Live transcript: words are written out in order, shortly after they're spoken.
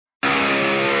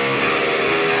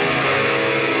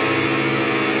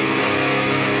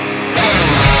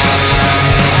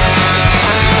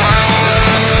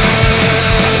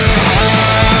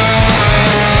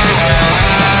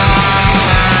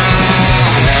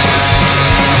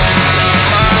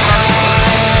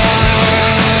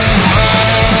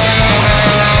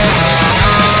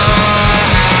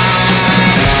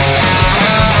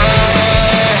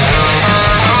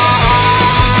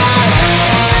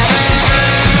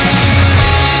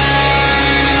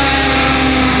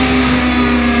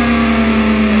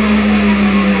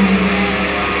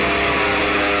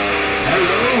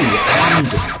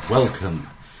welcome.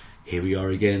 Here we are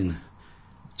again,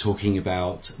 talking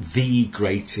about the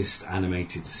greatest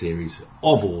animated series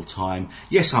of all time.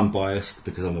 Yes, I'm biased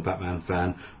because I'm a Batman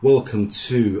fan. Welcome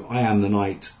to I Am the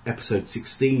Night, episode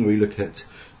 16, where we look at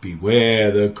Beware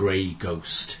the Grey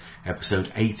Ghost,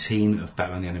 episode 18 of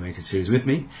Batman the Animated Series. With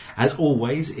me, as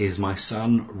always, is my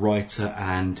son, writer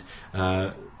and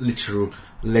literal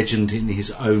legend in his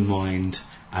own mind,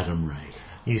 Adam Ray.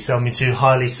 You sell me too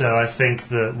highly, sir. I think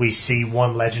that we see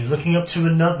one legend looking up to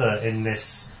another in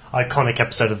this iconic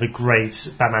episode of the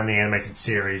great Batman the Animated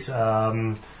Series.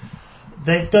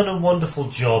 They've done a wonderful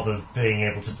job of being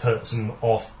able to put some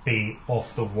offbeat,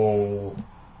 off-the-wall,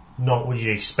 not what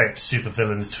you'd expect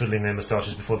supervillains twiddling their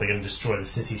moustaches before they're going to destroy the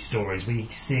city stories. We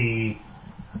see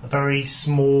a very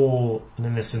small and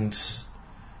innocent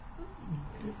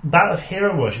bout of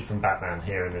hero worship from Batman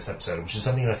here in this episode, which is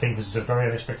something I think was a very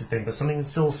unexpected thing, but something that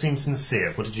still seems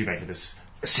sincere. What did you make of this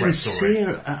great story?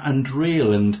 Sincere and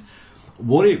real, and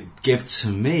what it gave to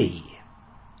me,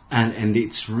 and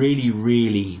it's really,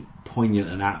 really poignant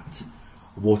and apt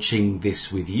watching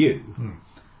this with you,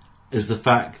 is the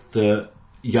fact that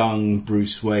young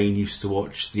Bruce Wayne used to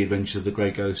watch The Adventures of the Grey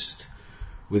Ghost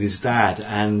with his dad,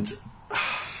 and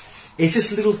it's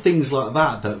just little things like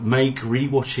that that make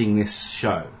rewatching this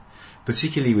show,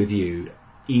 particularly with you,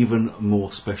 even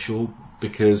more special.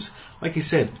 Because, like you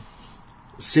said,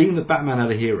 seeing that Batman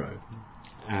had a hero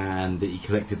and that he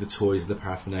collected the toys, the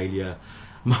paraphernalia,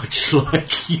 much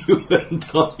like you and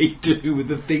I do with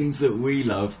the things that we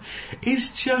love,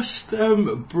 is just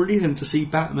brilliant to see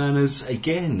Batman as,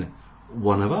 again,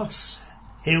 one of us.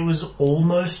 It was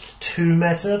almost too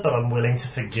meta, but I'm willing to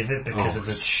forgive it because of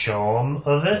the charm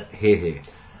of it. Here.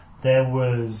 There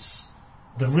was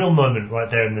the real moment right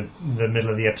there in the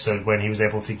middle of the episode when he was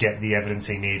able to get the evidence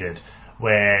he needed,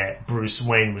 where Bruce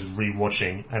Wayne was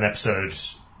rewatching an episode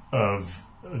of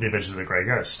The Adventures of the Grey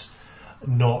Ghost.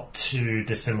 Not too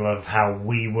dissimilar of how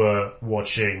we were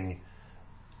watching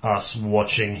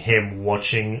him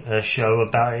watching a show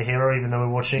about a hero, even though we're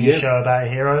watching a show about a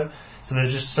hero. So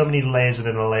there's just so many layers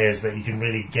within the layers that you can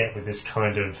really get with this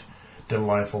kind of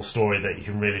delightful story that you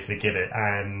can really forgive it,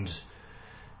 and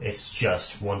it's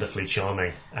just wonderfully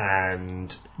charming.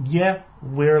 And yeah,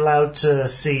 we're allowed to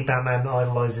see Batman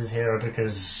idolise his hero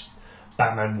because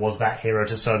Batman was that hero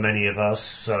to so many of us,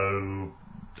 so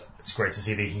it's great to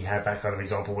see that he had that kind of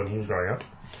example when he was growing up.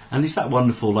 And it's that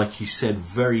wonderful, like you said,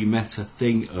 very meta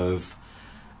thing of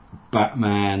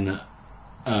Batman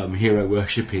hero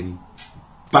worshipping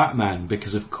Batman,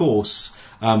 because of course,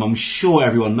 I'm sure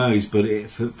everyone knows, but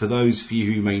for those of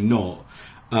you who may not,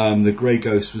 the Grey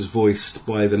Ghost was voiced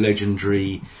by the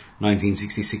legendary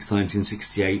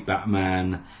 1966-1968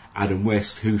 Batman Adam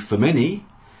West, who for many,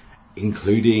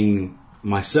 including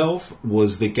myself,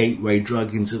 was the gateway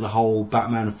drug into the whole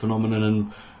Batman phenomenon,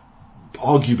 and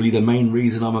arguably the main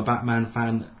reason I'm a Batman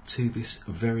fan to this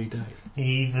very day.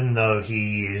 Even though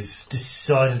he is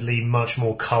decidedly much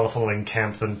more colourful and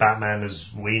camp than Batman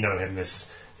as we know him, this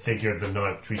figure of the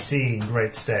night, which we see in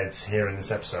great steads here in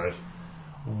this episode,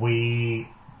 we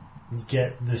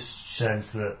get this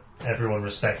sense that everyone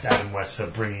respects Adam West for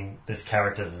bringing this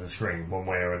character to the screen one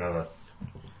way or another.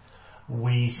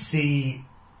 We see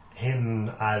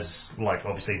him as, like,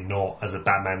 obviously not as a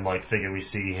Batman-like figure. We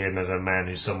see him as a man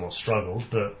who somewhat struggled,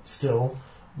 but still,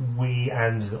 we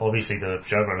and obviously the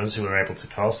showrunners who were able to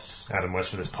cast Adam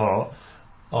West for this part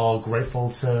are grateful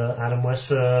to Adam West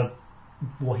for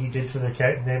what he did for the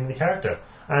name of the character.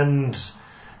 And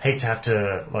hate to have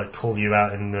to call you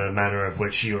out in the manner of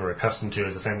which you were accustomed to,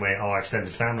 as the same way our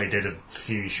extended family did a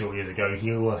few short years ago.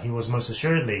 He was most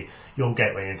assuredly your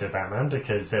gateway into Batman,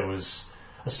 because there was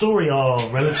a story our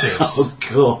relatives... Oh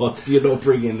God, you're not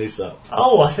bringing this up.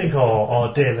 Oh, I think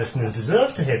our dear listeners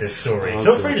deserve to hear this story.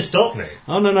 Feel free to stop me.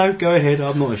 Oh, no, go ahead.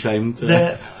 I'm not ashamed.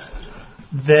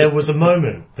 There was a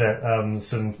moment that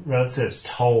some relatives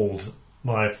told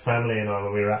my family and I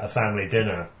when we were at a family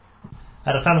dinner.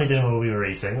 At a family dinner where we were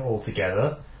eating all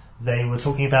together, they were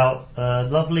talking about a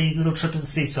lovely little trip to the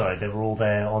seaside. They were all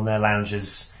there on their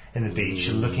lounges in the beach,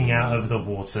 looking out over the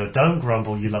water. Don't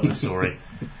grumble, you love the story.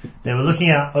 They were looking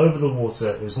out over the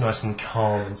water. It was nice and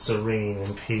calm and serene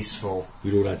and peaceful.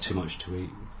 We'd all had too much to eat.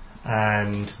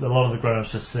 And a lot of the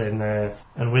grown-ups were sitting there,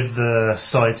 and with the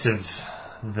sight of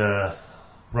the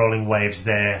rolling waves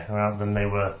there around them, they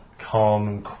were calm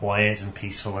and quiet and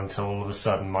peaceful until all of a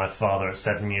sudden my father at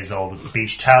 7 years old, with the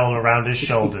beach towel around his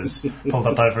shoulders pulled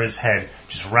up over his head,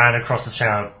 just ran across the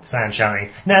sand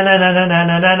shouting, "Na na na na na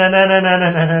na na na na na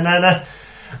na na na na."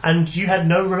 And you had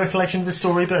no recollection of this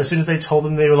story, but as soon as they told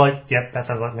them, they were like, "Yep, that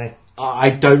sounds like me."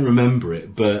 I don't remember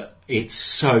it, but it's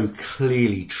so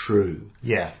clearly true.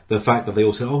 Yeah. The fact that they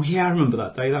all say, "Oh yeah, I remember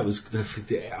that day. That was."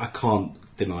 I can't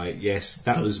deny it. Yes,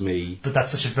 that was me. But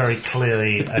that's such a very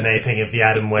clearly an aping of the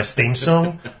Adam West theme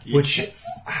song, which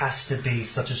has to be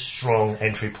such a strong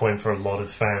entry point for a lot of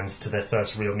fans to their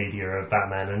first real media of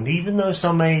Batman. And even though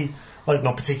some may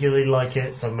not particularly like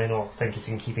it, some may not think it's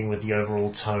in keeping with the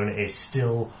overall tone, it's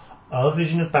still a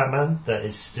vision of Batman that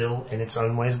is still in its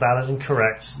own ways valid and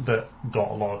correct, that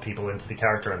got a lot of people into the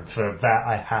character. And for that,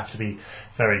 I have to be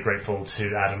very grateful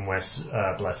to Adam West.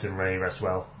 Bless him, may he rest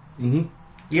well. Mm-hmm.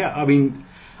 Yeah, I mean,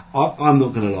 I'm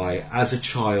not going to lie. As a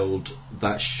child,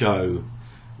 that show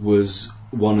was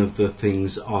one of the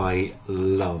things I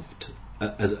loved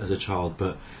as a child.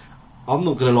 But I'm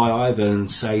not going to lie either and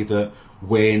say that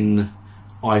when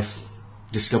I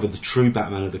discovered the true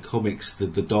Batman of the comics, the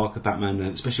darker Batman,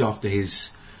 especially after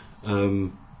his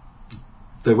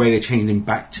the way they changed him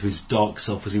back to his dark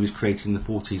self as he was created in the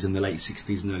 40s and the late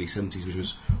 60s and early 70s, which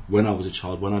was when I was a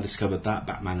child, when I discovered that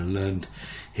Batman and learned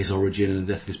his origin and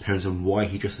the death of his parents and why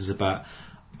he dressed as a bat,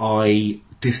 I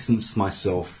distanced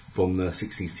myself from the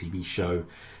 60s TV show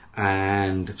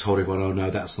and told everyone, oh no,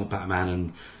 that's not Batman,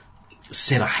 and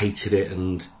said I hated it,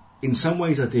 and in some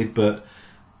ways I did, but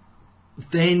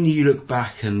then you look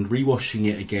back and rewatching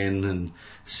it again and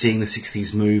seeing the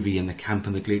 60s movie and the camp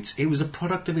and the glitz, it was a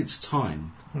product of its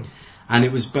time. And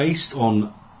it was based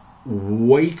on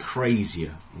way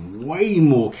crazier, way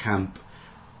more camp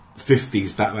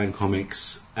 50s Batman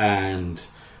comics and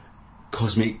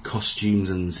cosmic costumes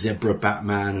and zebra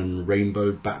Batman and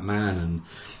rainbow Batman and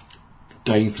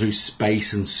going through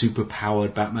space and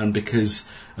super-powered Batman because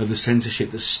of the censorship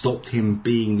that stopped him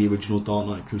being the original Dark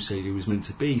Knight Crusader he was meant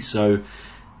to be. So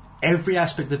every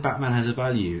aspect of Batman has a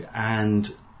value, and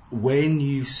when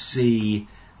you see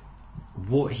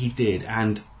what he did,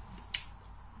 and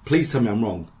please tell me I'm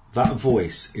wrong, that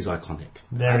voice is iconic.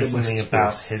 There is something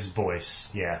about his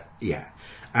voice, yeah. Yeah.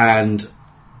 And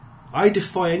I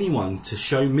defy anyone to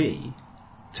show me,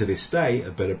 to this day,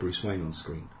 a better Bruce Wayne on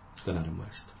screen than Adam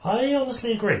West. I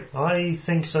honestly agree. I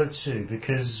think so too,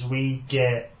 because we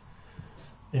get,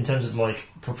 in terms of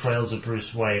portrayals of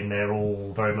Bruce Wayne, they're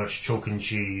all very much chalk and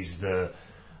cheese, the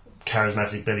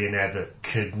charismatic billionaire that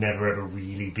could never ever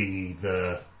really be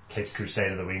the Caped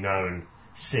Crusader that we know and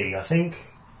see. I think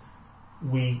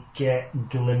we get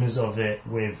glimmers of it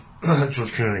with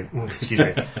George Clooney. Excuse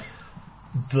me.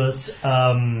 But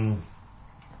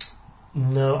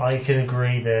no, I can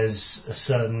agree. There's a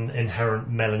certain inherent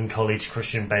melancholy to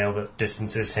Christian Bale that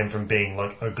distances him from being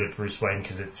a good Bruce Wayne,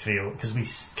 because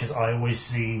I always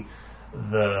see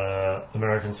the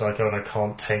American Psycho and I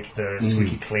can't take the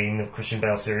squeaky clean Christian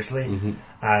Bale seriously. Mm-hmm.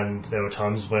 And there were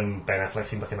times when Ben Affleck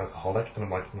seemed like an alcoholic, and I'm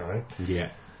like, no. Yeah.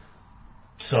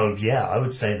 So yeah, I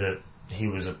would say that he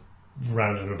was a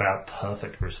round and about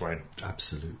perfect Bruce Wayne.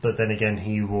 Absolutely. But then again,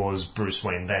 he was Bruce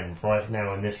Wayne then. Right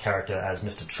now in this character as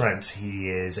Mr. Trent, he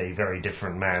is a very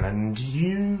different man. And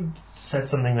you said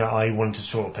something that I wanted to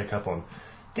sort of pick up on.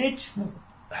 Did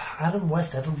Adam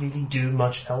West ever really do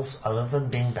much else other than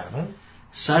being Batman?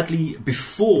 Sadly,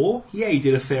 before, yeah, he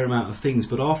did a fair amount of things,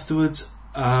 but afterwards,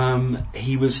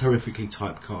 he was horrifically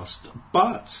typecast.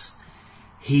 But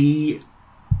he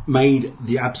made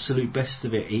the absolute best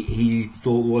of it. He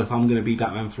thought, well, if I'm going to be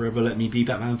Batman forever, let me be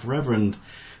Batman forever. And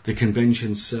the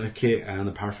convention circuit and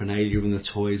the paraphernalia and the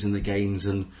toys and the games,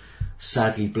 and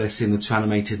sadly, bless him, the two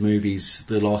animated movies,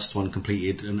 the last one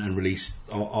completed and released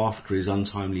after his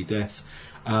untimely death,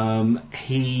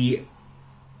 he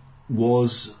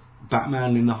was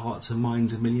Batman in the hearts and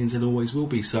minds of millions and always will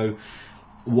be. So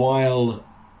while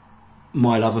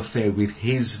my love affair with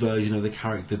his version of the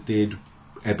character did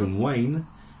ebb and wane,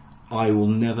 I will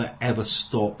never ever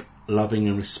stop loving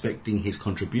and respecting his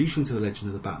contribution to the legend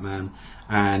of the Batman,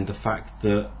 and the fact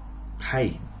that,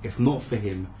 hey, if not for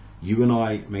him, you and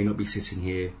I may not be sitting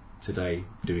here today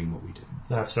doing what we do.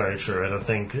 That's very true, and I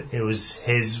think it was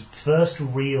his first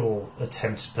real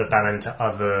attempt to put Batman into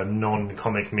other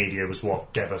non-comic media was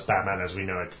what gave us Batman as we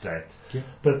know it today. Yeah.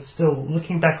 But still,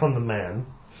 looking back on the man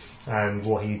and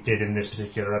what he did in this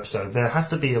particular episode, there has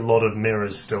to be a lot of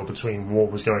mirrors still between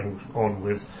what was going on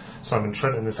with Simon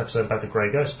Trent in this episode about the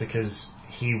Grey Ghost, because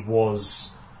he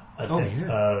was a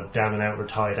down-and-out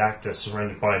retired actor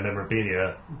surrounded by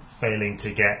memorabilia, failing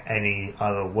to get any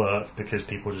other work because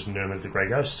people just knew him as the Grey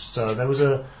Ghost. So there was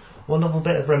a wonderful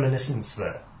bit of reminiscence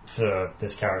there for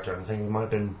this character, and I think it might have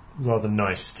been rather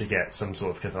nice to get some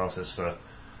sort of catharsis for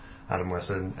Adam West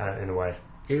in a way.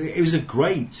 It was a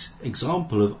great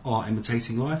example of art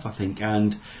imitating life, I think,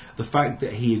 and the fact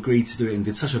that he agreed to do it and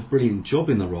did such a brilliant job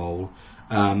in the role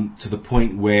to the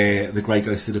point where the Grey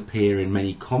Ghost did appear in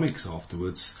many comics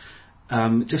afterwards,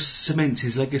 just cements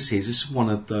his legacy as just one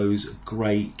of those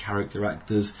great character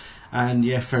actors. And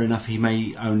yeah, fair enough, he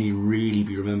may only really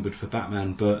be remembered for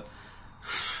Batman, but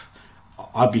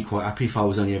I'd be quite happy if I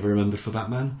was only ever remembered for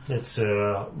Batman. It's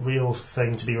a real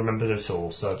thing to be remembered at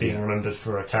all, so being remembered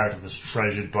for a character that's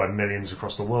treasured by millions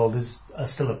across the world is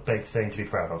still a big thing to be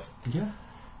proud of. Yeah.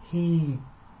 He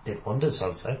did wonders, I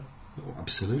would say. Oh,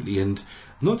 absolutely, and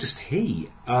not just he.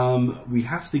 We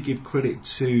have to give credit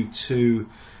to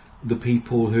the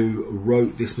people who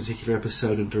wrote this particular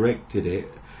episode and directed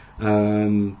it.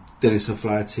 Dennis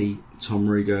O'Flaherty, Tom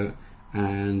Riga,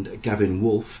 and Gavin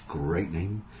Wolfe. Great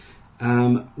name.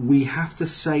 We have to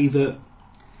say that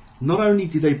not only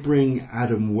did they bring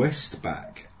Adam West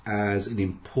back as an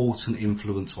important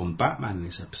influence on Batman in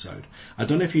this episode, I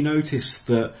don't know if you noticed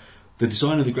that the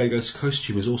design of the Grey Ghost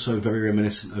costume is also very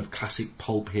reminiscent of classic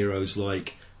pulp heroes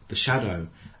like The Shadow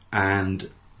and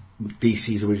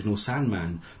DC's original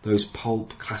Sandman, those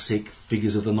pulp classic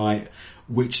figures of the night,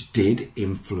 which did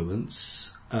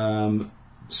influence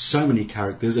so many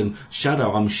characters. And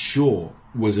Shadow, I'm sure,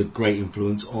 was a great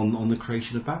influence on the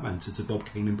creation of Batman, to Bob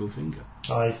Kane and Bill Finger.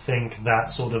 I think that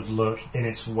sort of look in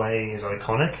its way is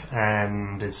iconic,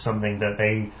 and it's something that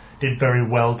they did very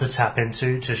well to tap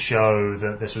into to show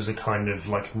that this was a kind of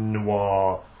like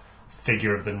noir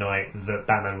figure of the night that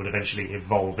Batman would eventually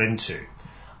evolve into.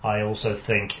 I also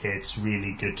think it's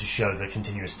really good to show the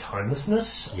continuous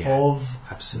timelessness of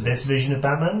this vision of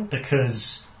Batman,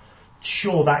 because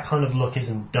sure, that kind of look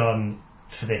isn't done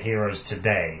for the heroes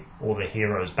today, or the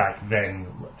heroes back then,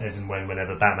 as in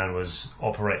whenever Batman was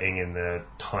operating in the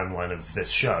timeline of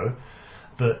this show,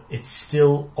 but it's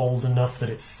still old enough that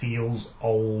it feels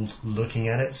old looking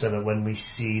at it, so that when we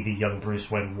see the young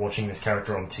Bruce Wayne watching this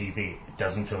character on TV, it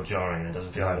doesn't feel jarring, it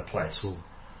doesn't feel out of place. Cool.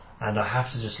 And I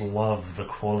have to just love the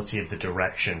quality of the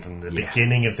direction from the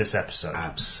beginning of this episode.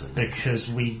 Absolutely. Because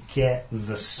we get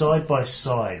the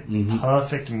side-by-side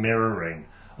perfect mirroring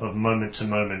of moment to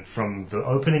moment from the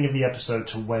opening of the episode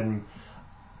to when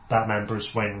Batman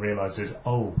Bruce Wayne realises,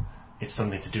 oh, it's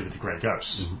something to do with the Grey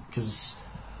Ghost. Because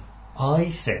I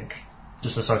think,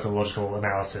 just a psychological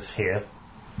analysis here,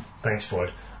 thanks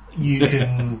Freud, you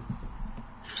can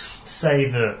say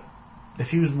that if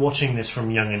he was watching this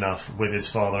from young enough with his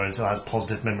father and still has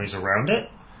positive memories around it,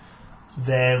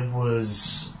 there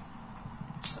was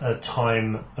a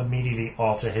time immediately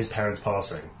after his parents'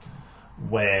 passing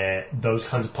where those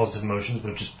kinds of positive emotions would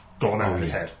have just gone out of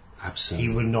his head. Absolutely.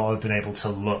 He would not have been able to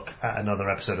look at another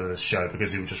episode of this show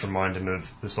because it would just remind him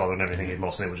of his father and everything he'd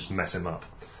lost, and it would just mess him up.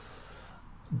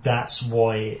 That's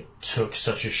why it took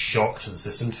such a shock to the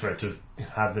system for it to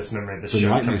have this memory of this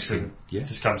show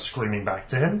just come screaming back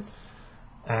to him.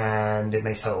 And it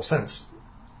makes total sense,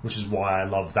 which is why I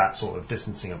love that sort of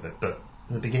distancing of it. But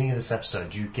at the beginning of this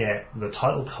episode, you get the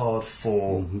title card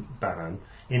for Batman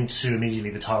into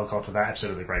immediately the title card for that episode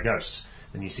of The Grey Ghost.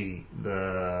 Then you see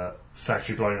the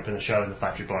factory blowing up in the show and the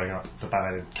factory blowing up for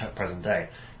Batman in present day.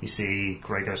 You see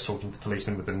Grey Ghost talking to the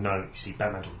policeman with a note. You see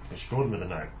Batman talking to Commissioner Gordon with a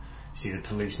note. You see the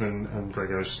policeman and Grey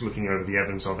Ghost looking over the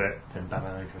evidence of it. Then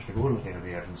Batman and Commissioner Gordon looking over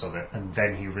the evidence of it. And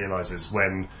then he realises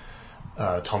when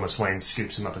Thomas Wayne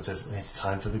scoops him up and says, it's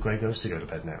time for the Grey Ghost to go to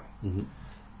bed now.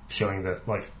 Showing that,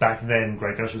 like, back then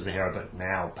Grey Ghost was the hero, but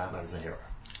now Batman's the hero.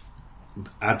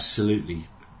 Absolutely.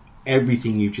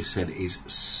 Everything you just said is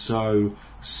so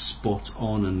spot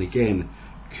on, and again,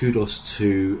 kudos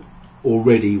to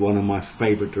already one of my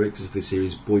favourite directors of this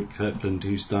series, Boyd Kirkland,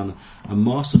 who's done a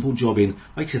masterful job in,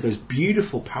 like I said, those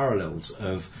beautiful parallels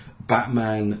of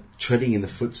Batman treading in the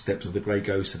footsteps of the Grey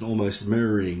Ghost and almost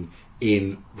mirroring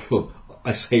in, well,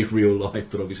 I say real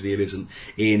life, but obviously it isn't,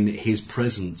 in his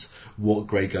presence, what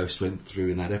Grey Ghost went through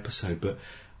in that episode. But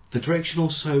the direction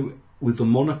also with the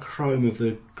monochrome of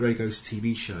the Grey Ghost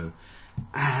TV show,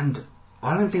 and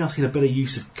I don't think I've seen a better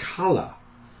use of colour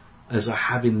as I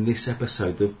have in this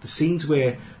episode. The scenes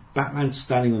where Batman's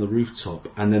standing on the rooftop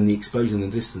and then the explosion in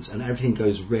the distance and everything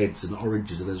goes reds and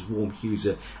oranges and there's warm hues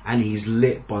and he's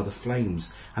lit by the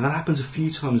flames, and that happens a few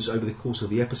times over the course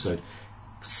of the episode.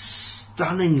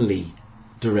 Stunningly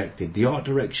directed. The art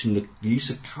direction, the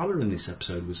use of colour in this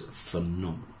episode was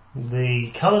phenomenal.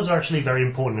 The colours are actually very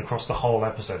important across the whole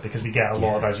episode because we get a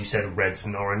lot of, as you said, reds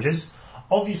and oranges.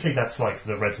 Obviously that's like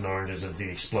the reds and oranges of the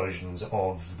explosions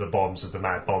of the bombs of the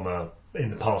Mad Bomber in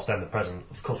the past and the present.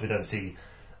 Of course we don't see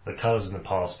the colours in the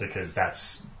past because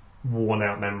that's worn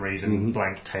out memories and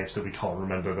blank tapes that we can't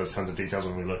remember those kinds of details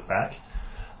when we look back.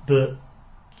 But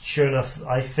sure enough,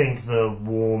 I think the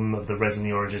warm of the reds and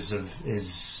the oranges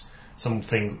is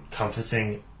something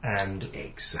comforting and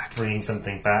Exactly. bringing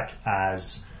something back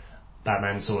as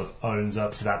Batman sort of owns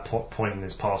up to that point in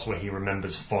his past where he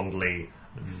remembers fondly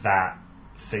that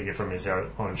figure from his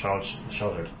own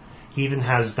childhood. He even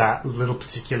has that little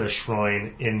particular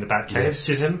shrine in the Batcave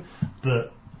to him,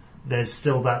 but there's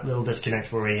still that little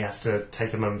disconnect where he has to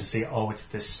take a moment to see, it's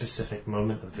this specific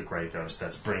moment of the Grey Ghost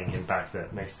that's bringing him back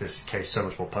that makes this case so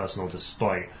much more personal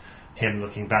despite him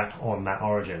looking back on that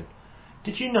origin.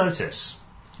 Did you notice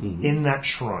in that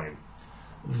shrine,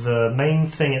 the main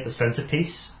thing at the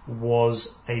centerpiece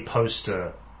was a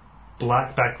poster,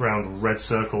 black background, red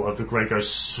circle of the Grey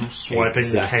Ghost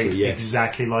swiping the cape,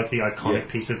 exactly like the iconic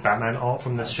piece of Batman art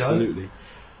from this show? Absolutely.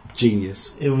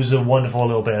 Genius. It was a wonderful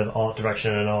little bit of art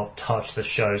direction and art touch that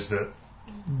shows that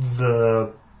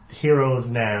the hero of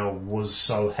now was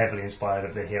so heavily inspired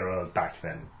of the hero of back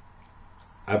then.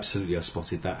 Absolutely, I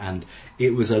spotted that, and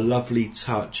it was a lovely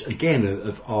touch again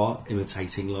of art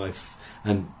imitating life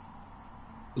and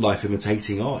life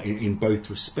imitating art in both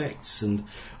respects. And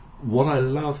what I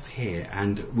loved here,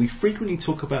 and we frequently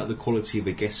talk about the quality of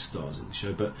the guest stars in the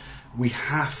show, but we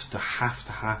have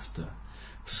to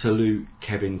salute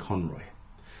Kevin Conroy,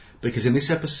 because in this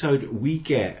episode we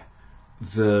get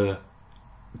the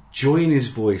joy in his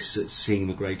voice at seeing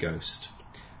the Grey Ghost,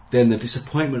 then the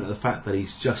disappointment at the fact that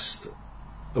he's just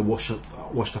a washed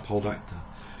up old actor.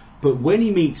 But when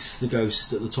he meets the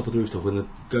ghost at the top of the rooftop, when the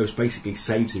ghost basically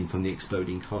saves him from the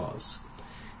exploding cars,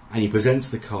 and he presents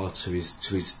the car to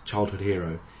his childhood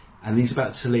hero, and he's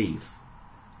about to leave,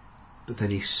 but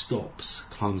then he stops,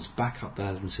 climbs back up the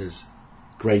ladder and says,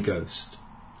 "Grey Ghost,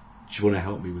 do you want to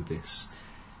help me with this?"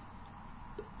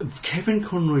 Kevin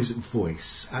Conroy's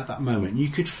voice at that moment, you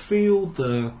could feel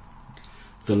the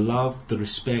love, the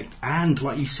respect, and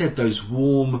like you said, those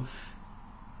warm,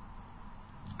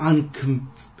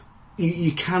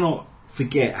 you cannot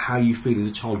forget how you feel as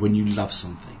a child when you love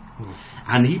something.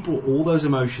 And he brought all those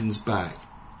emotions back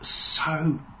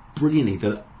so brilliantly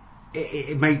that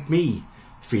it made me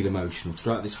feel emotional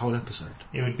throughout this whole episode.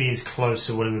 It would be as close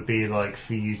to what it would be like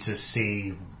for you to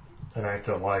see an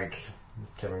actor like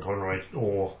Kevin Conroy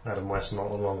or Adam West,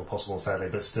 not longer possible sadly,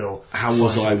 but still. How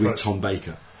was I with Tom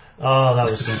Baker? Oh, that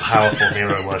was some powerful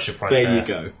hero worship right there. There you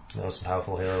go. That was some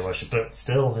powerful hero worship, but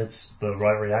still, it's the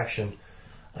right reaction.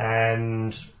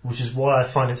 And which is why I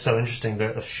find it so interesting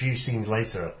that a few scenes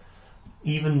later,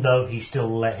 even though he still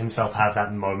let himself have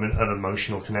that moment of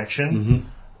emotional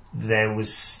connection, there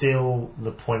was still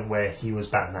the point where he was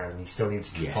Batman and he still needed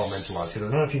to compartmentalise. Because I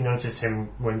don't know if you noticed him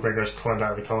when Grey Ghost climbed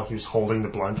out of the car, he was holding the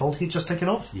blindfold he'd just taken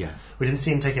off. Yeah. We didn't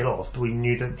see him take it off, but we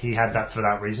knew that he had that for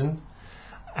that reason.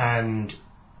 And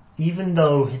even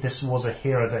though this was a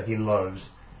hero that he loved,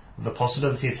 the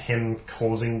possibility of him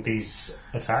causing these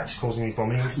attacks, causing these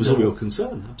bombings, was a real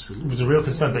concern, absolutely. It was a real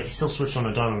concern, but he still switched on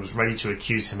a dime and was ready to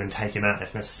accuse him and take him out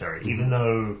if necessary, even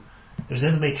though it was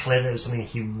never made clear that it was something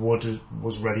he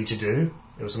was ready to do.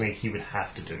 It was something he would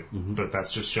have to do. But that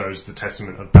just shows the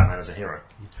testament of Batman as a hero.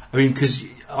 I mean, because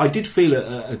I did feel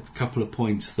at a couple of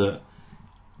points that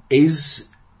is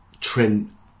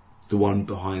Trent the one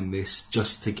behind this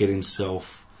just to get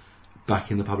himself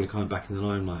back in the public eye, back in the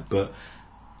limelight, but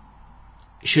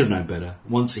he should have known better.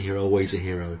 Once a hero, always a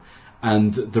hero.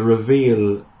 And the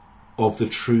reveal of the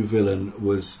true villain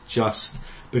was just...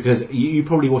 Because you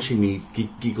probably watching me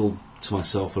giggle to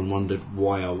myself and wondered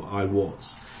why I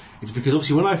was. It's because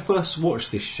obviously when I first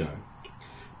watched this show,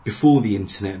 before the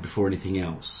internet, before anything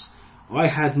else, I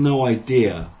had no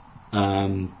idea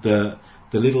that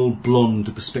the little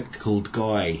blonde bespectacled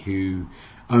guy who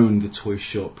owned the toy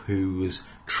shop, who was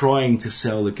trying to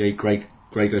sell the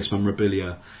Grey Ghost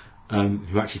memorabilia,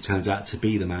 who actually turns out to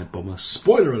be the Mad Bomber.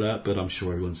 Spoiler alert, but I'm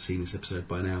sure everyone's seen this episode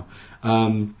by now.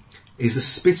 Is the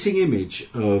spitting image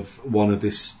of one of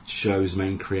this show's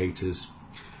main creators,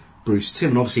 Bruce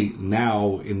Timm. And obviously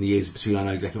now, in the years between, I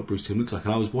know exactly what Bruce Timm looks like.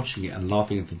 And I was watching it and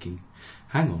laughing and thinking,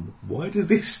 hang on, why does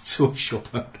this toy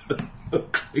shop owner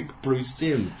look like Bruce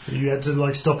Timm? You had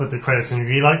to stop at the credits and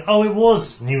be like, oh, it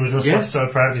was. And you were just so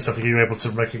proud of yourself that you were able to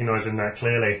recognise him that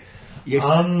clearly. Yes,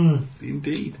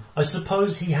 indeed. I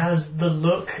suppose he has the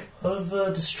look of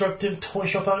a destructive toy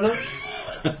shop owner.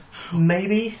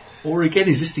 Maybe. Or again,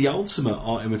 is this the ultimate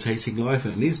art imitating life?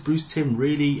 And is Bruce Timm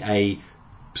really a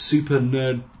super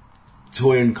nerd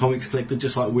toy and comics collector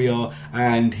just like we are,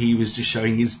 and he was just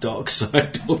showing his dark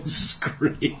side on the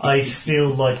screen? I feel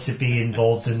like to be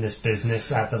involved in this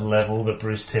business at the level that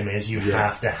Bruce Timm is, you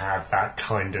have to have that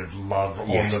kind of love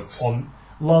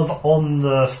on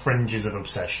the fringes of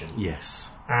obsession. Yes.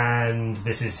 And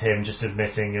this is him just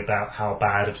admitting about how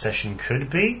bad obsession could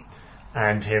be.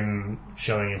 and him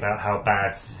showing about how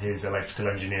bad his electrical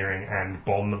engineering and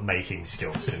bomb-making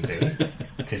skills can be.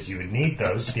 Because you would need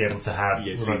those to be able to have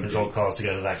remote-controlled cars to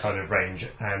go to that kind of range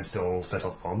and still set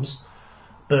off bombs.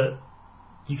 But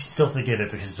you can still forgive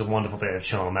it because it's a wonderful bit of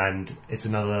charm, and it's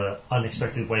another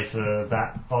unexpected way for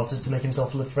that artist to make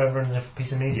himself live forever in a different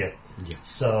piece of media. Yes.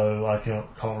 So I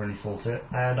can't really fault it.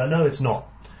 And I know it's not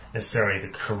necessarily the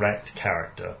correct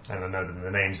character, and I know that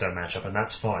the names don't match up, and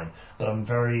that's fine. But I'm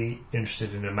very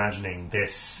interested in imagining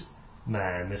this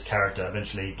man, this character,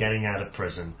 eventually getting out of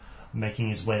prison, making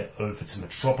his way over to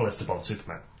Metropolis to bomb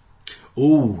Superman.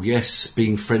 Oh, yes,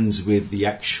 being friends with the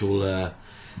actual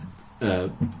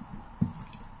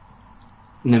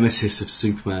nemesis of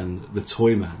Superman, the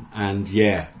Toyman. And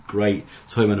yeah, great.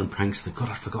 Toyman and Prankster. God,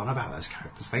 I'd forgotten about those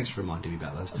characters. Thanks for reminding me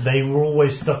about those. They were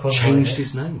always stuck on Changed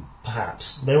his name.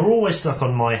 Perhaps. They were always stuck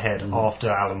on my head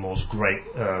after Alan Moore's great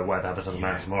Web Avatar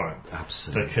Man of Tomorrow.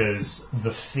 Absolutely. Because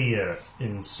the fear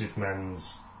in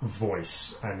Superman's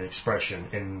voice and expression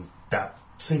in that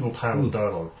single panel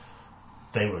dialogue,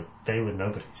 they were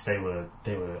nobodies. They were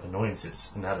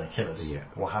annoyances, and now they're killers. Yeah.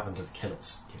 What happened to the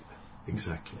killers? Yeah,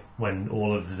 exactly. When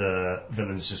all of the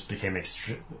villains just became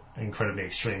incredibly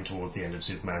extreme towards the end of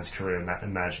Superman's career and that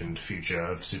imagined future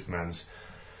of Superman's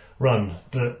run.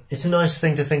 But it's a nice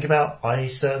thing to think about. I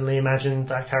certainly imagined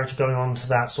that character going on to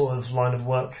that sort of line of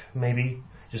work, maybe.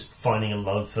 Just finding a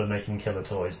love for making killer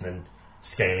toys and then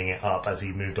scaling it up as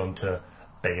he moved on to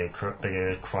bigger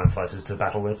crime fighters to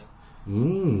battle with.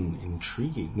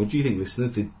 Intriguing. What do you think,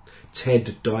 listeners? Did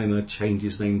Ted Dimer change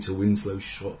his name to Winslow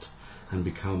Schott and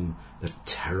become the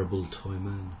terrible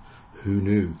Toyman? Who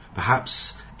knew?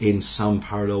 Perhaps in some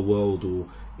parallel world or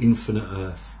infinite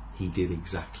Earth, he did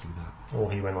exactly that.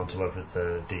 Or he went on to work with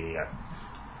the DEA.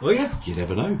 Well, yeah, you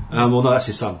never know. Well, no, that's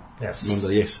his son. Yes.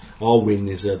 Remember, yes, Arwin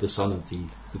is the son of the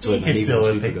Toyman.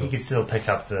 He could still pick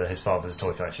up his father's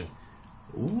toy collection.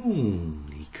 Ooh,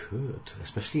 he could.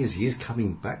 Especially as he is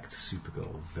coming back to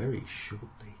Supergirl very shortly.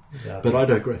 Yeah, but I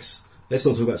digress. Let's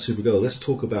not talk about Supergirl. Let's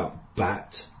talk about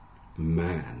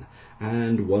Batman.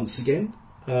 And once again,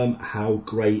 how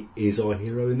great is our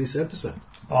hero in this episode?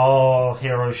 Our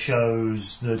hero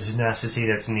shows the tenacity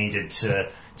that's needed to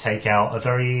take out a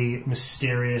very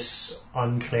mysterious,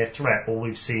 unclear threat. All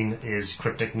we've seen is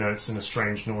cryptic notes and a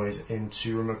strange noise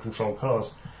into remote-control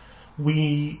cars.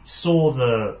 We saw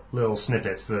the little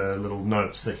snippets, the little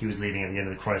notes that he was leaving at the end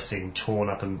of the crime scene, torn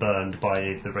up and burned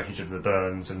by the wreckage of the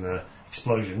burns and the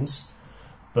explosions.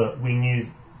 But we knew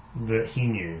that he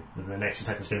knew that the next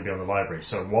attack was going to be on the library.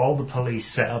 So while the police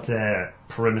set up their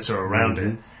perimeter around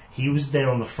it, he was there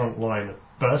on the front line,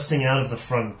 bursting out of the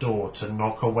front door to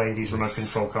knock away these remote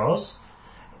control cars.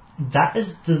 That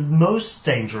is the most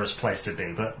dangerous place to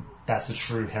be, but that's the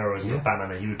true heroism of Batman,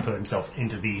 that he would put himself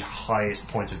into the highest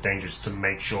point of danger to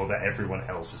make sure that everyone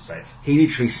else is safe. He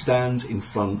literally stands in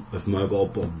front of mobile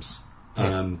bombs.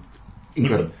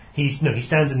 Incredible. He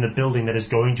stands in the building that is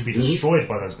going to be destroyed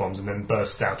by those bombs and then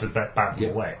bursts out to bat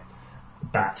them away.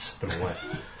 Bat them away.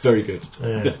 Very good.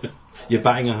 You're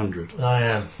batting 100. I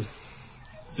am.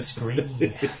 Scream.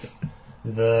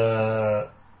 The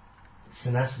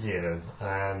tenacity of him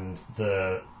and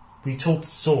we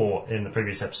saw in the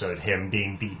previous episode him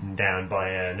being beaten down by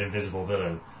an invisible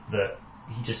villain, that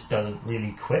he just doesn't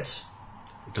really quit.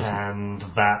 And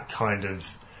that kind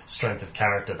of strength of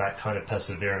character, that kind of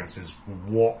perseverance is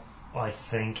what I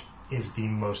think is the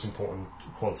most important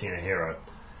quality in a hero.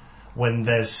 When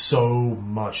there's so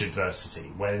much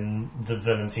adversity, when the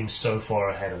villain seems so far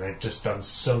ahead and they've just done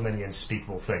so many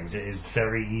unspeakable things, it is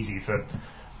very easy for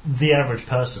the average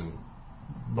person,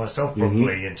 myself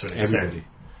probably to an extent,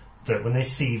 that when they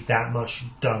see that much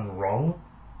done wrong,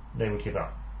 they would give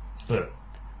up. But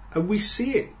and we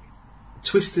see it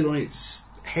twisted on its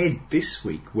head this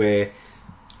week, where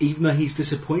even though he's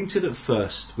disappointed at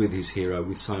first with his hero,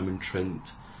 with Simon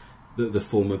Trent, the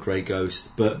former Grey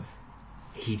Ghost, but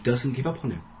he doesn't give up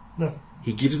on him. No.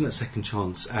 He gives him that second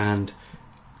chance, and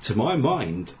to my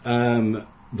mind,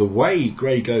 the way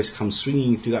Grey Ghost comes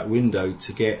swinging through that window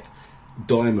to get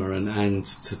Dimer and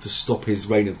to stop his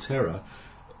reign of terror,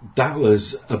 that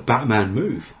was a Batman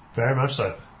move. Very much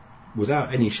so.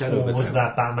 Without any shadow of a doubt. Or was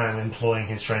that Batman employing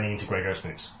his training into Grey Ghost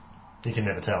moves? You can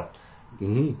never tell.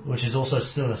 Which is also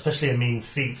still especially a mean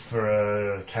feat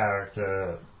for a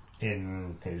character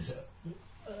in his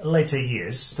later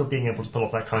years, still being able to pull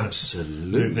off that kind of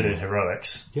movement in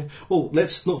heroics. Yeah. Well,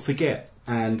 let's not forget,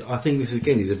 and I think this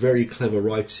again is a very clever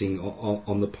writing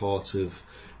on the part of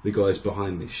the guys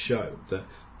behind this show, that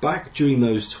back during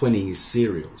those 20s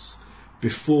serials,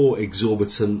 before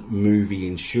exorbitant movie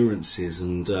insurances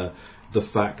and the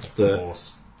fact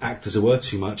that actors there were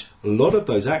too much. A lot of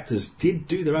those actors did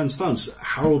do their own stunts.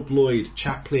 Harold Lloyd,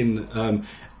 Chaplin,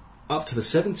 up to the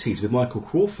 70s with Michael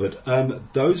Crawford,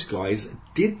 those guys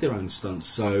did their own stunts.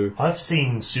 So I've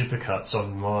seen supercuts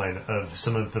online of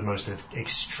some of the most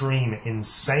extreme,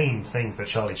 insane things that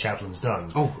Charlie Chaplin's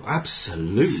done. oh,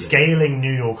 absolutely. Scaling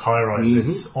New York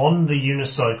high-rises on the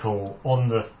unicycle on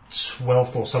the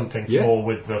 12th or something Yeah. floor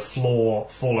with the floor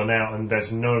fallen out and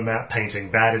there's no matte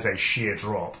painting. That is a sheer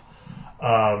drop.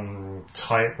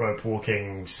 Tightrope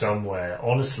walking somewhere.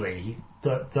 Honestly,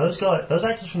 those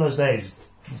actors from those days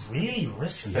really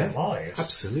risked their lives.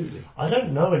 Absolutely. I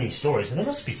don't know any stories, but there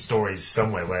must be stories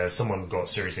somewhere where someone got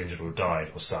seriously injured or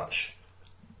died or such.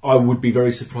 I would be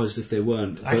very surprised if there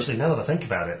weren't. but- Actually, now that I think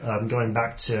about it, going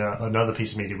back to another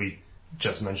piece of media we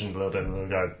just mentioned a little bit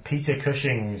ago, Peter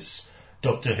Cushing's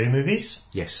Doctor Who movies.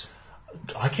 Yes.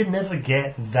 I could never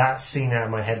get that scene out of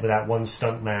my head where that one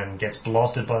stuntman gets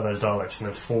blasted by those Daleks and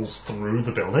then falls through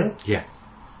the building Yeah.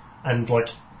 and, like,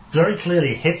 very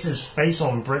clearly hits his face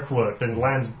on brickwork, then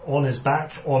lands on his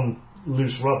back on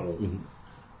loose rubble.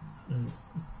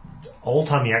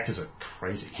 Old-timey actors are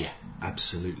crazy. Yeah,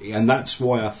 absolutely. And that's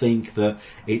why I think that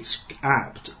it's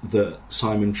apt that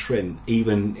Simon Trent,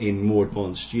 even in more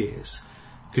advanced years,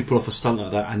 could pull off a stunt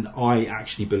like that, and I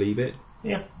actually believe it.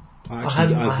 Yeah. I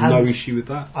have no issue with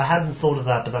that. I hadn't thought of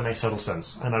that, but that makes total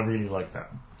sense, and I really like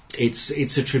that.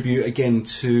 It's a tribute, again,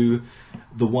 to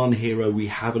the one hero we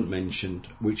haven't mentioned,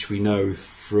 which we know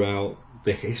throughout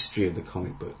the history of the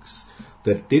comic books,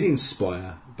 that did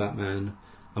inspire Batman,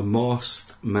 a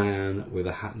masked man with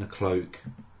a hat and a cloak,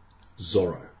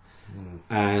 Zorro.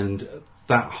 And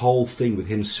that whole thing with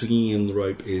him swinging on the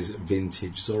rope is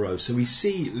vintage Zorro. So we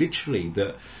see literally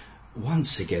that,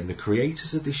 once again, the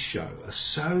creators of this show are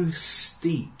so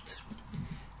steeped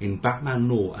in Batman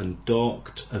lore and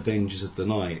dark Avengers of the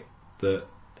Night that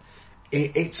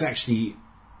it's actually...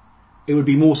 It would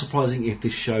be more surprising if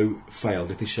this show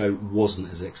failed, if this show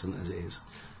wasn't as excellent as it is.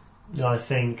 I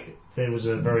think there was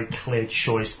a very clear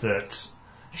choice that,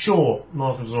 sure,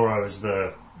 Mark of Zorro is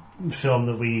the film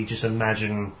that we just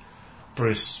imagine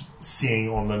Bruce seeing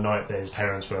on the night that his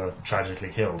parents were tragically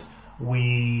killed.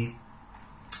 We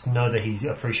know that he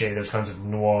appreciated those kinds of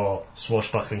noir,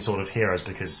 swashbuckling sort of heroes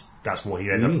because that's what he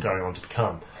ended up going on to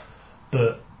become.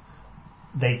 But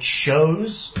they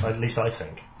chose, at least I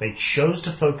think, they chose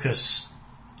to focus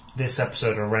this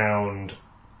episode around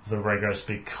the Grey Ghost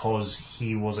because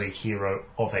he was a hero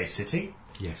of a city.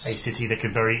 Yes. A city that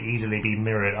could very easily be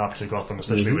mirrored up to Gotham,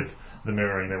 especially with the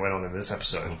mirroring that went on in this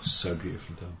episode. So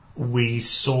beautifully done. We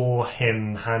saw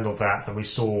him handle that, and we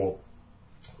saw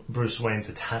Bruce Wayne's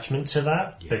attachment to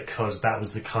that because that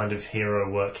was the kind of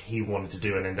hero work he wanted to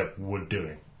do and end up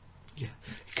doing. Yeah,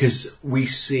 because we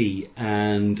see,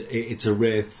 and it's a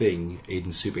rare thing in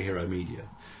superhero media,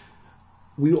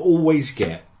 we always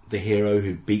get the hero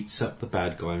who beats up the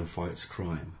bad guy and fights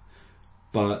crime.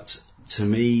 But to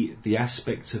me, the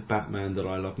aspect of Batman that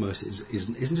I love most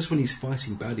isn't just when he's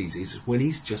fighting baddies, it's when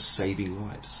he's just saving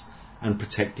lives and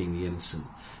protecting the innocent.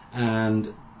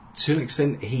 And to an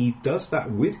extent, he does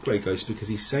that with Grey Ghost because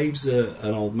he saves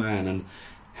an old man and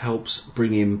helps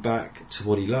bring him back to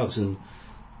what he loves. And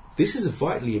this is a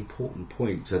vitally important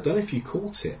point. I don't know if you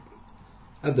caught it.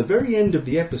 At the very end of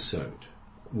the episode,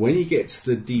 when he gets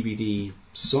the DVD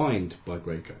signed by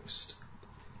Grey Ghost,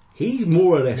 he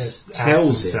more or less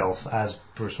tells himself as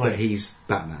Bruce Wayne that he's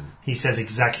Batman. He says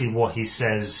exactly what he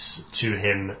says to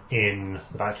him in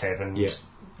the Batcave, and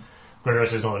Grey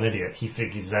Ghost is not an idiot. He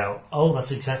figures out, oh,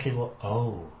 that's exactly what...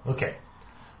 Oh, okay.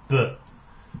 But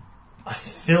I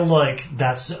feel like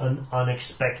that's an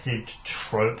unexpected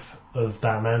trope of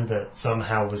Batman that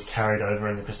somehow was carried over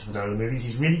in the Christopher Nolan movies.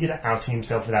 He's really good at outing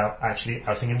himself without actually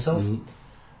outing himself.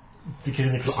 Because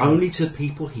in the But only to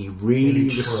people he really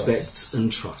respects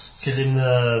and trusts. Because in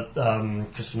the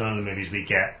Christopher Nolan movies, we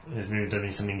get his movie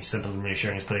doing something simple and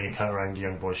reassuring as putting a cut around a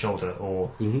young boy's shoulder,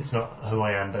 or it's not who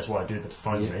I am, but it's what I do that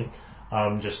defines me.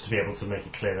 Just to be able to make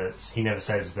it clear that he never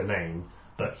says the name,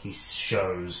 but he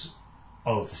shows,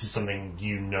 oh, this is something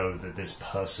you know that this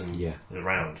person is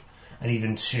around. And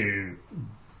even to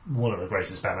one of the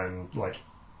greatest Batman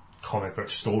comic book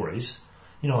stories,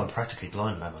 I'm practically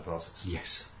blind without my glasses.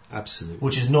 Yes. Absolutely.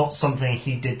 Which is not something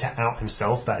he did to out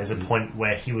himself. That is a point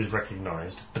where he was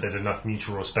recognised, but there's enough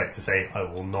mutual respect to say, I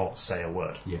will not say a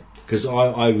word. Yeah, because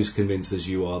I was convinced, as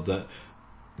you are, that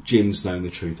Jim's known the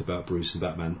truth about Bruce and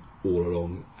Batman all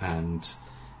along, and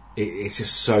it's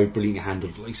just so brilliantly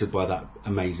handled, like you said, by that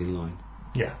amazing line.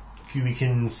 Yeah, we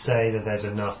can say that there's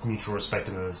enough mutual respect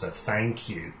and there's a thank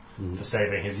you for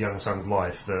saving his young son's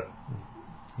life, that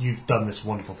you've done this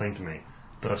wonderful thing for me,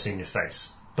 but I've seen your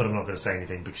face. but I'm not going to say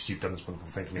anything because you've done this wonderful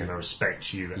thing for me, and I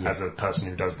respect you as a person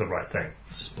who does the right thing.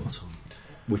 Spot on.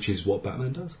 Which is what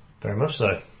Batman does. Very much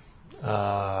so.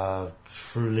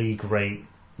 Truly great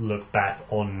look back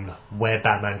on where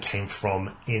Batman came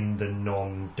from in the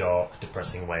non-dark,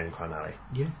 depressing way in Crime Alley.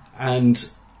 Yeah. And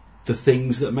the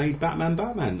things that made Batman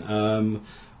Batman.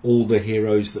 All the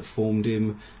heroes that formed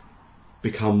him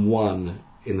become one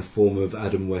in the form of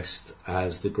Adam West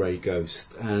as the Grey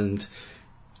Ghost. And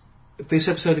this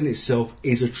episode in itself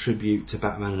is a tribute to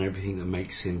Batman and everything that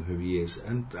makes him who he is.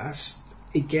 And that's,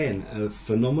 again, a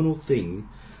phenomenal thing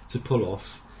to pull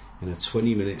off in a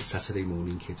 20-minute Saturday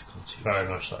morning kids cartoon. Very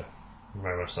much so.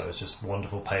 Very much so. It's just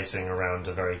wonderful pacing around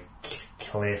a very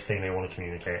clear thing they want to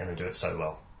communicate, and they do it so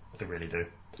well. They really do.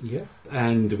 Yeah.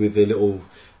 And with the little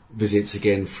visits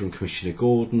again from Commissioner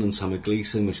Gordon and Summer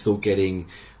Gleason, we're still getting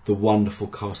the wonderful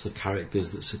cast of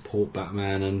characters that support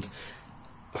Batman. And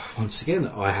once again,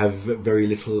 I have very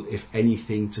little, if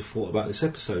anything, to fault about this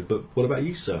episode. But what about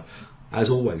you, sir? As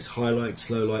always, highlights,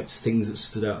 lowlights, things that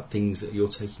stood out, things that you're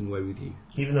taking away with you.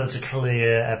 Even though it's a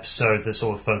clear episode that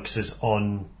sort of focuses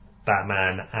on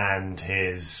Batman and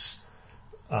his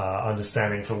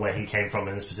understanding from where he came from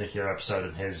in this particular episode,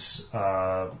 and his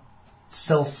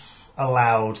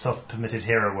self-allowed, self-permitted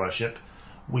hero worship,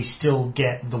 we still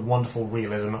get the wonderful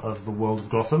realism of the world of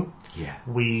Gotham. Yeah.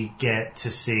 We get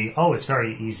to see, it's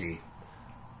very easy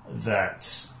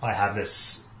that I have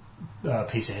this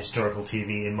piece of historical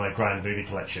TV in my grand movie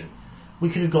collection. We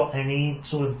could have got any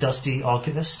sort of dusty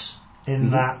archivist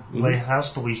in that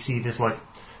house, but we see this like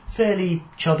fairly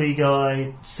chubby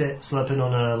guy slurping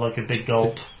on a big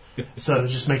gulp. So it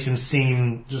just makes him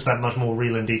seem just that much more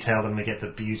real and detailed, and we get the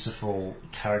beautiful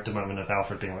character moment of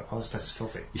Alfred being like, this place is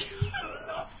filthy.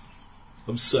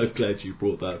 I'm so glad you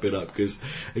brought that bit up, because,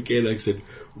 again, like I said,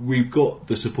 we've got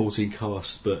the supporting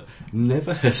cast, but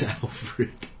never has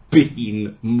Alfred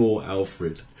been more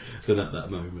Alfred than at that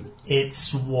moment.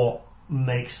 It's what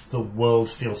makes the world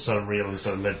feel so real and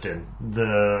so lived in.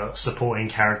 The supporting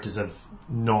characters are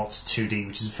not 2D,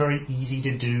 which is very easy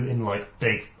to do in like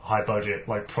big, high-budget,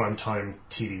 like primetime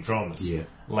TV dramas. Yeah.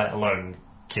 Let alone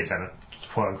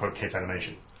quote-unquote kids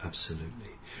animation. Absolutely.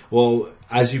 Well,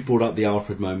 as you brought up the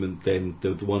Alfred moment, then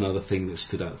the one other thing that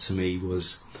stood out to me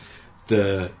was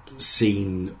the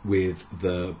scene with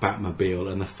the Batmobile,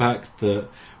 and the fact that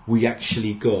we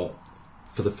actually got,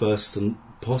 for the first and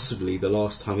possibly the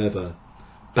last time ever,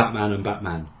 Batman and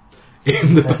Batman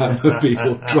in the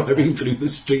Batmobile driving through the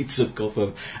streets of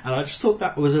Gotham. And I just thought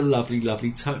that was a lovely,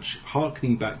 lovely touch,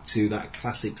 harkening back to that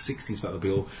classic 60s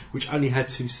Batmobile, which only had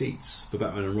 2 seats for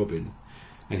Batman and Robin.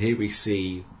 And here we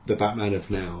see the Batman of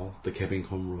now, the Kevin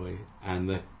Conroy, and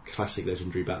the classic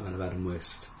legendary Batman of Adam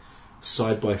West,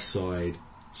 side by side,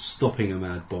 stopping a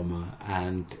mad bomber,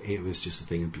 and it was just a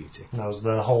thing of beauty. That was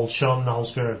the whole charm, the whole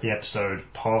spirit of the episode,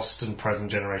 past and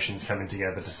present generations coming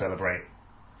together to celebrate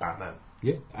Batman.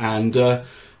 Yeah, and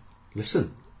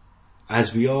listen,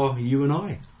 as we are, you and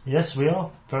I. Yes, we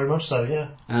are. Very much so,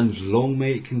 yeah. And long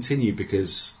may it continue,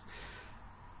 because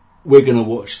we're going to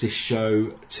watch this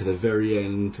show to the very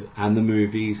end, and the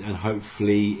movies, and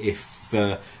hopefully if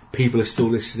people are still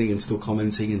listening and still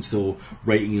commenting and still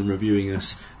rating and reviewing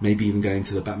us, maybe even going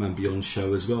to the Batman Beyond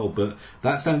show as well. But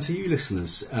that's down to you,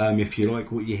 listeners. If you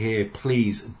like what you hear,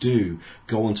 please do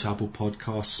go on to Apple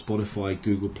Podcasts, Spotify,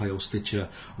 Google Play or Stitcher,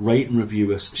 rate and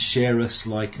review us, share us,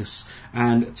 like us,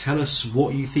 and tell us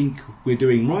what you think we're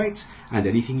doing right and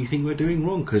anything you think we're doing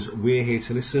wrong, because we're here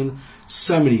to listen.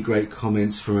 So many great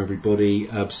comments from everybody,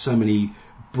 so many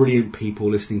brilliant people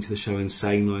listening to the show and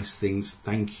saying nice things.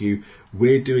 Thank you.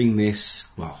 We're doing this,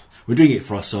 well, we're doing it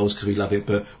for ourselves because we love it,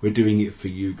 but we're doing it for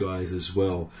you guys as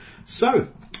well. So,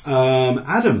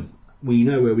 Adam, we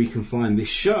know where we can find this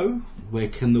show. Where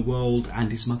can the world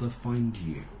and his mother find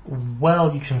you?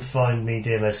 Well, you can find me,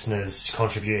 dear listeners,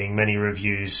 contributing many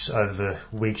reviews over the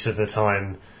weeks of the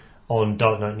time on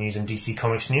Dark Knight News and DC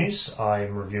Comics News.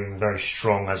 I'm reviewing very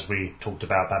strong, as we talked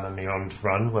about, Batman Beyond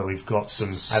run, where we've got some,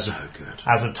 as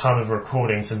of time of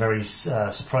recording, some very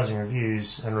surprising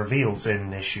reviews and reveals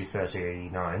in issue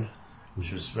 39,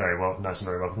 which was very nice and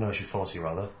very welcome. No, issue 40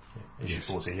 rather. Issue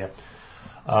 40, yeah.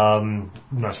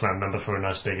 Nice round number for a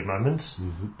nice bigger moment.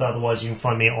 Mm-hmm. But otherwise, you can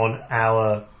find me on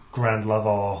our Grand Love,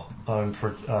 our own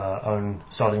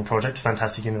starting project,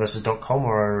 fantasticuniverses.com,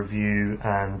 where I review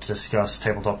and discuss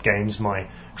tabletop games, my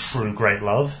true great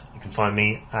love. You can find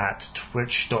me at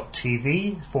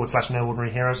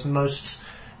twitch.tv/NoOrdinaryHeroes most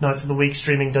nights of the week,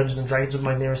 streaming Dungeons and Dragons with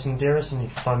my nearest and dearest, and you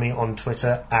can find me on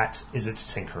Twitter at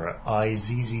IzzetTinkerer,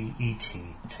 IZZET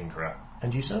Tinkerer.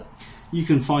 And you, sir? You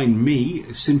can find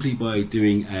me simply by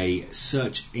doing a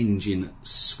search engine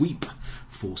sweep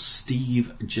for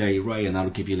Steve J. Ray, and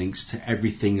that'll give you links to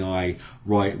everything I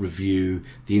write, review,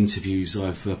 the interviews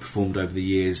I've performed over the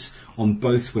years on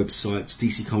both websites,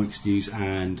 DC Comics News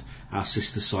and our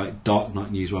sister site, Dark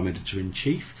Knight News, where I'm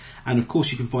editor-in-chief. And of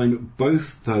course you can find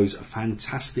both those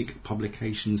fantastic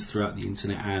publications throughout the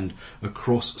internet and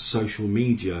across social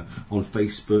media on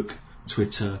Facebook,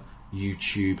 Twitter,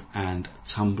 YouTube and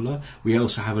Tumblr. We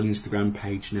also have an Instagram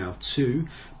page now too.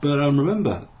 But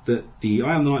remember that the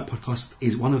I Am the Night podcast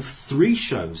is one of 3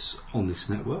 shows on this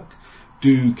network.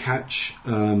 Do catch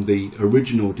the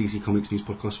original DC Comics News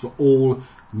podcast for all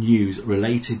news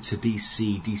related to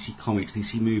DC, DC Comics,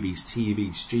 DC movies,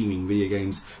 TV, streaming, video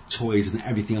games, toys and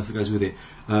everything else that goes with it,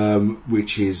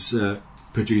 which is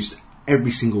produced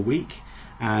every single week.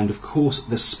 And of course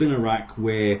the Spinner Rack,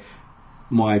 where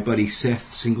my buddy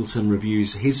Seth Singleton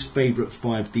reviews his favourite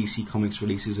 5 DC Comics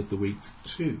releases of the week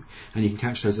too. And you can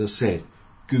catch those, as I said,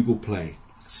 Google Play,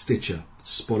 Stitcher,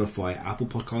 Spotify, Apple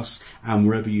Podcasts, and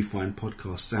wherever you find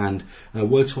podcasts. And a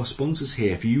word to our sponsors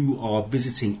here: if you are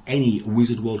visiting any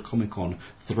Wizard World Comic Con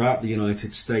throughout the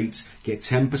United States, get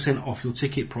 10% off your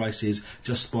ticket prices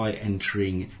just by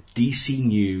entering DC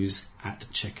News at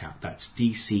checkout. That's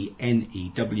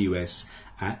DCNEWS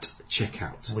at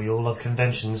checkout. We all love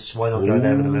conventions. Why not go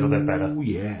there with a little bit better? Oh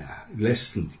yeah,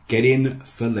 listen, get in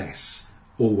for less.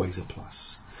 Always a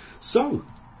plus. So,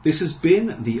 this has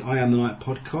been the I Am the Night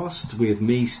podcast with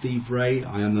me, Steve Ray.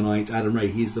 I am the Night, Adam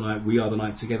Ray. He is the Night. We are the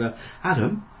Night together.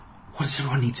 Adam, what does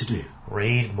everyone need to do?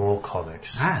 Read more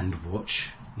comics. And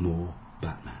watch more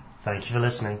Batman. Thank you for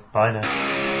listening. Bye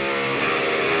now.